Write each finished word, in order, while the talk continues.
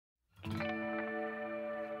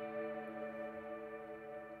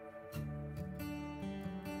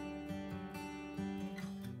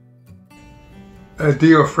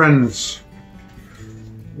Dear friends,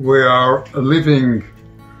 we are living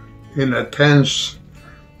in a tense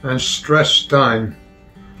and stressed time,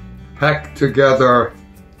 packed together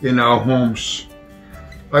in our homes.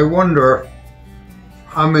 I wonder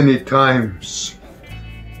how many times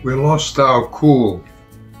we lost our cool.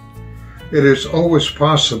 It is always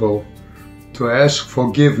possible to ask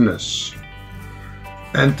forgiveness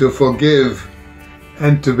and to forgive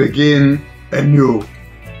and to begin anew.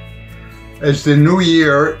 As the new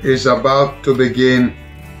year is about to begin,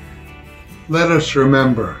 let us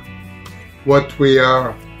remember what we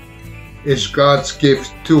are is God's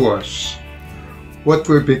gift to us. What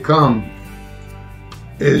we become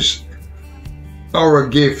is our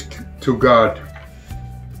gift to God.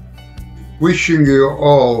 Wishing you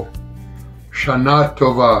all Shana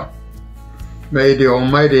Tova. May the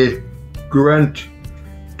Almighty grant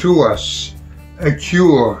to us a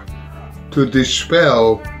cure to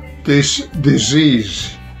dispel this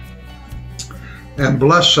disease and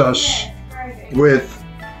bless us with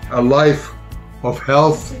a life of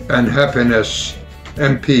health and happiness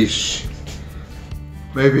and peace.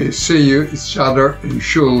 Maybe see each other in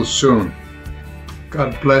shul soon.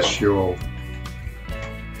 God bless you all.